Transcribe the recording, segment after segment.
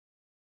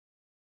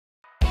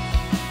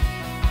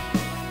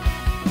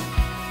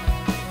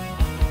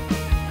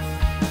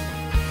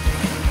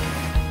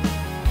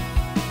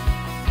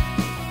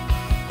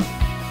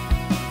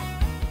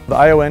The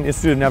ION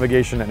Institute of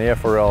Navigation and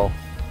AFRL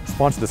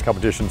sponsored this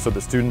competition so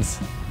that students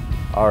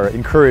are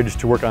encouraged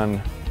to work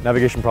on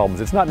navigation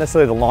problems. It's not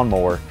necessarily the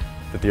lawnmower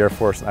that the Air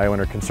Force and ION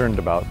are concerned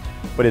about,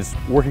 but it's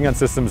working on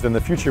systems. In the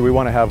future, we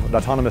want to have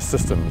autonomous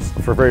systems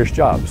for various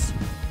jobs.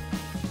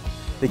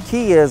 The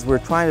key is we're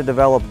trying to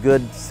develop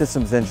good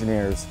systems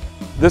engineers.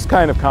 This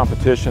kind of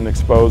competition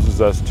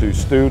exposes us to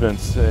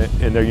students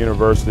in their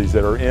universities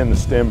that are in the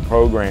STEM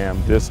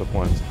program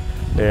disciplines.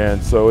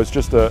 And so it's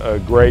just a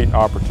great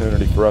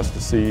opportunity for us to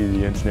see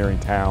the engineering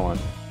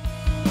talent.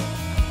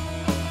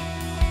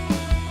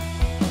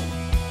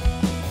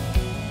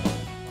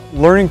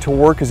 Learning to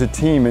work as a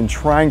team and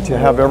trying to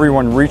have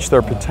everyone reach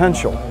their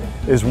potential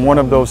is one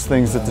of those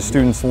things that the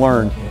students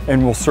learn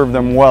and will serve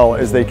them well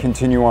as they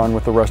continue on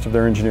with the rest of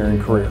their engineering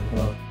career.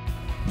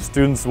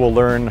 Students will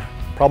learn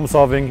problem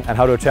solving and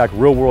how to attack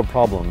real-world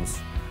problems.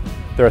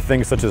 There are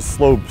things such as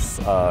slopes,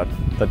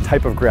 the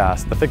type of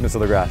grass, the thickness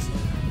of the grass,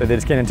 that they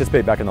just can't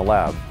anticipate back in the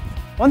lab.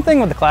 One thing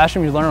with the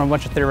classroom, you learn a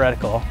bunch of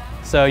theoretical.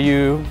 So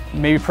you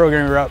maybe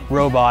program your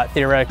robot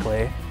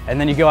theoretically, and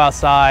then you go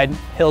outside,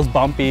 hills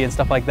bumpy and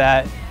stuff like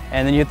that,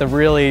 and then you have to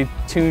really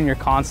tune your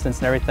constants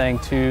and everything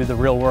to the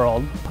real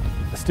world.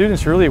 The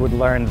students really would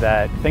learn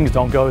that things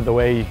don't go the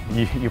way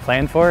you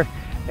plan for,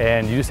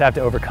 and you just have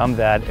to overcome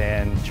that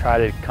and try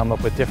to come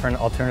up with different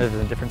alternatives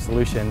and different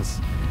solutions.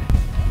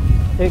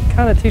 It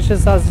kind of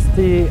teaches us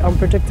the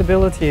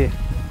unpredictability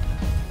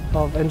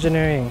of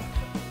engineering.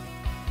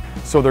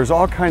 So there's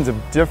all kinds of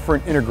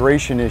different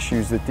integration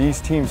issues that these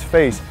teams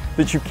face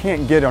that you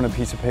can't get on a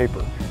piece of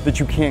paper, that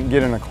you can't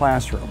get in a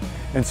classroom.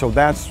 And so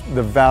that's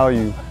the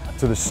value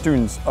to the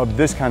students of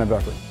this kind of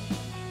effort.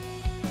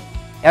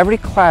 Every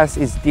class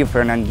is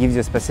different and gives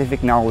you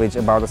specific knowledge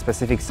about a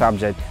specific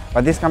subject,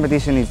 but this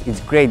competition is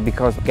great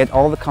because get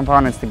all the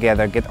components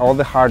together, get all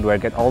the hardware,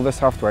 get all the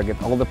software,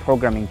 get all the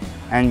programming,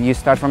 and you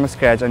start from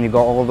scratch and you go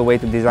all the way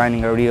to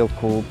designing a real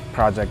cool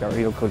project, a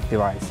real cool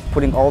device.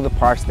 Putting all the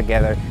parts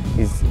together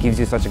gives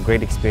you such a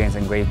great experience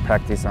and great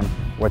practice on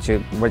what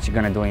you're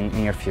going to do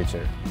in your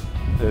future.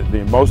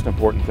 The most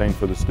important thing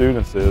for the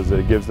students is that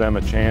it gives them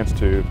a chance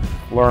to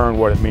learn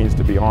what it means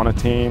to be on a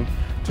team,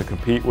 to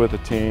compete with a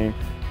team,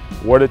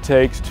 what it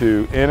takes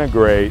to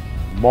integrate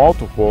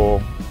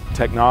multiple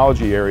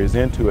technology areas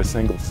into a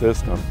single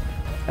system.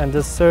 And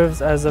this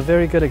serves as a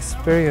very good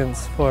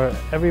experience for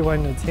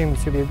everyone in the team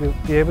to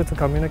be able to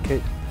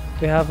communicate.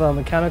 We have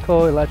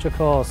mechanical,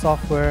 electrical,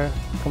 software,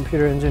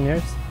 computer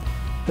engineers.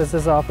 This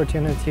is an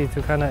opportunity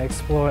to kind of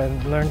explore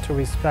and learn to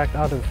respect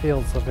other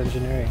fields of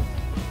engineering.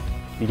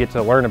 You get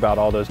to learn about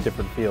all those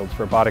different fields.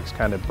 Robotics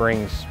kind of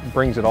brings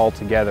it all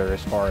together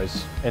as far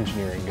as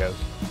engineering goes.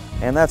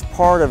 And that's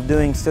part of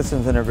doing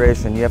systems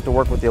integration. You have to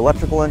work with the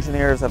electrical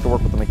engineers, have to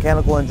work with the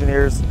mechanical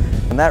engineers,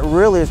 and that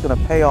really is going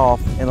to pay off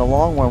in the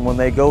long run when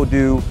they go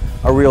do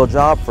a real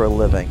job for a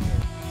living.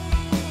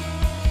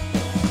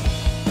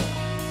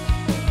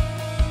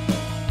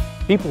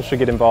 People should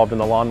get involved in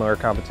the lawnmower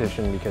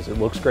competition because it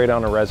looks great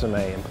on a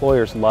resume.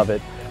 Employers love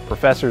it,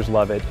 professors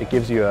love it. It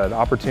gives you an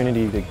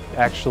opportunity to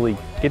actually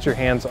get your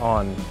hands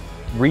on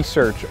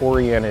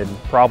research-oriented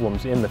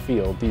problems in the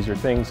field. These are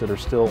things that are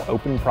still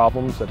open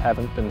problems that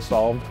haven't been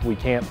solved. We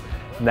can't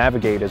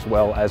navigate as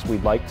well as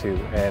we'd like to,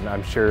 and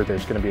I'm sure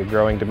there's going to be a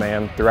growing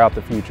demand throughout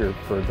the future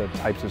for the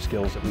types of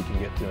skills that we can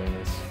get doing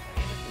this.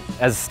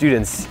 As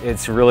students,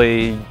 it's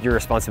really your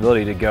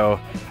responsibility to go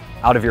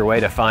out of your way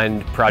to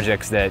find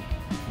projects that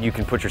you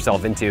can put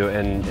yourself into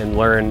and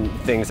learn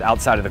things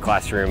outside of the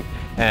classroom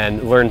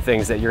and learn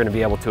things that you're going to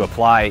be able to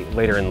apply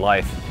later in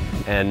life.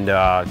 And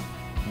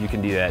you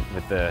can do that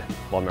with the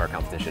lawnmower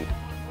competition.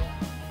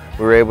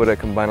 We were able to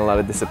combine a lot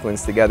of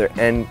disciplines together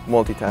and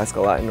multitask a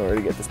lot in order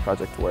to get this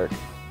project to work.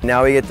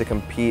 Now we get to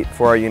compete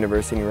for our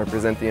university and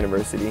represent the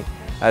university,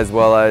 as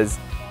well as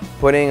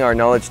putting our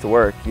knowledge to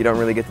work. You don't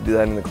really get to do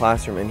that in the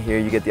classroom, and here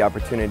you get the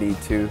opportunity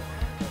to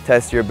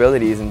test your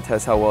abilities and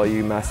test how well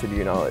you mastered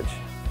your knowledge.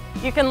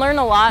 You can learn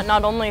a lot,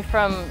 not only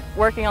from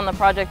working on the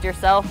project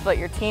yourself, but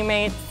your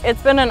teammates.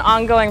 It's been an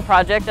ongoing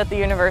project at the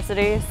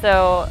university,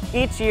 so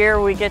each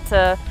year we get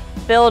to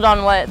build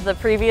on what the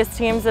previous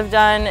teams have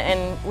done,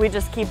 and we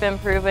just keep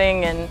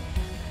improving, and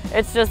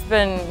it's just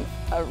been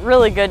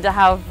really good to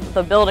have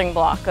the building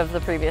block of the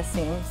previous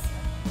teams.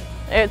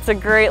 It's a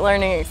great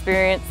learning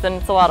experience, and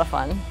it's a lot of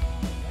fun.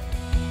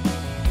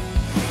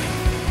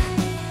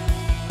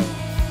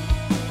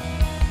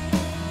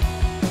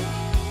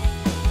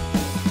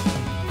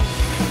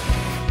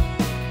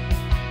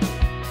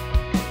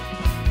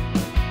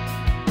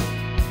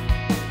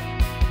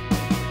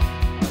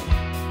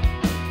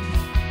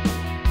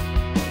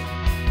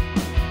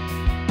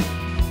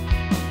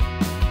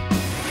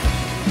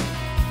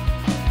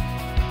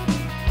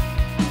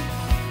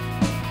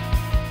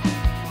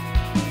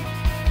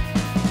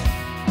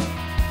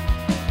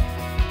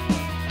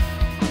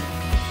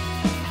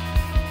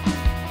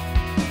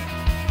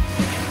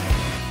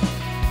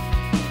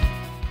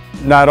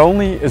 Not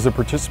only is the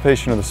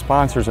participation of the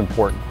sponsors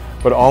important,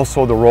 but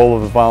also the role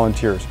of the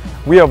volunteers.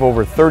 We have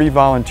over 30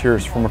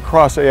 volunteers from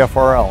across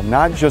AFRL,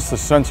 not just the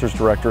sensors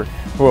director,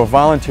 who have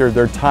volunteered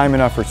their time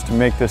and efforts to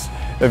make this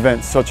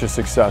event such a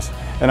success.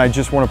 And I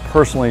just want to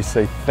personally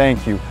say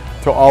thank you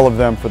to all of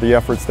them for the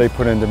efforts they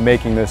put into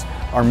making this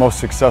our most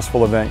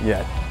successful event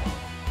yet.